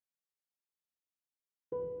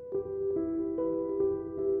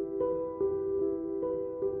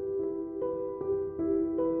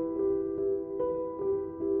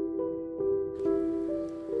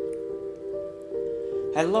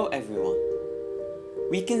Hello everyone.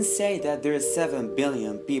 We can say that there are 7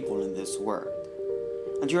 billion people in this world,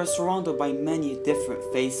 and you are surrounded by many different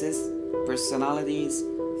faces, personalities,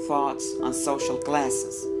 thoughts, and social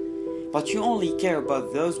classes. But you only care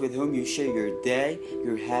about those with whom you share your day,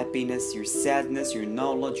 your happiness, your sadness, your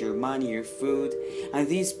knowledge, your money, your food, and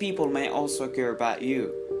these people may also care about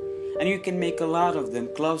you. And you can make a lot of them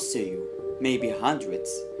close to you, maybe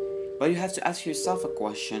hundreds. But you have to ask yourself a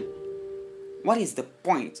question. What is the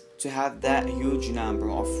point to have that huge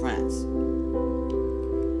number of friends?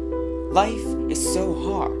 Life is so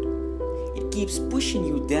hard. It keeps pushing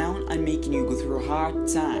you down and making you go through hard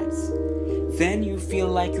times. Then you feel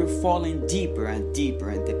like you're falling deeper and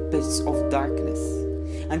deeper in the pits of darkness.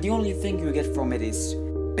 And the only thing you get from it is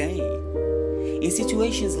pain. In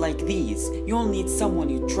situations like these, you'll need someone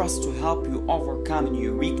you trust to help you overcome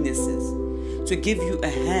your weaknesses, to give you a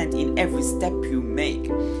hand in every step you make,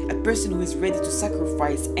 a person who is ready to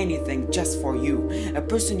sacrifice anything just for you, a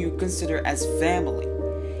person you consider as family.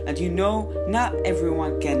 And you know, not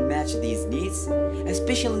everyone can match these needs,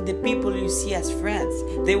 especially the people you see as friends.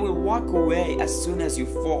 They will walk away as soon as you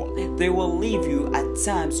fall. They will leave you at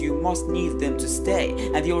times you must need them to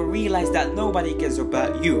stay, and you'll realize that nobody cares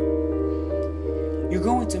about you. You're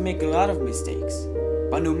going to make a lot of mistakes,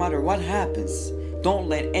 but no matter what happens, don't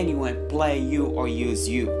let anyone play you or use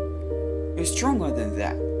you. You're stronger than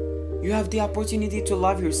that. You have the opportunity to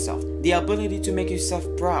love yourself, the ability to make yourself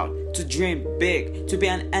proud, to dream big, to be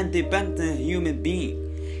an independent human being.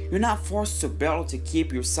 You're not forced to battle to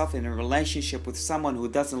keep yourself in a relationship with someone who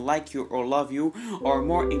doesn't like you or love you, or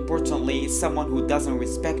more importantly, someone who doesn't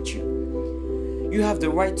respect you. You have the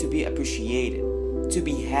right to be appreciated, to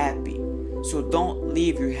be happy. So don't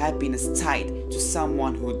leave your happiness tied to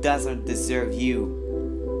someone who doesn't deserve you.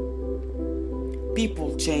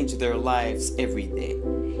 People change their lives every day.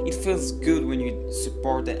 It feels good when you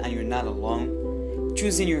support it and you're not alone.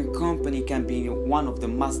 Choosing your company can be one of the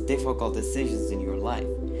most difficult decisions in your life.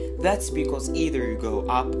 That's because either you go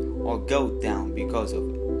up or go down because of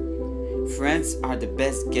it. Friends are the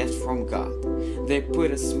best gift from God. They put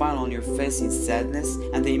a smile on your face in sadness,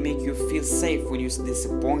 and they make you feel safe when you're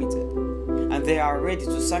disappointed. And they are ready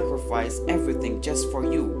to sacrifice everything just for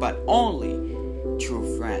you, but only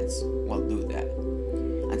true friends will do that.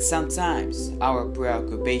 And sometimes our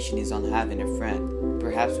preoccupation is on having a friend.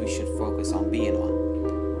 Perhaps we should focus on being one.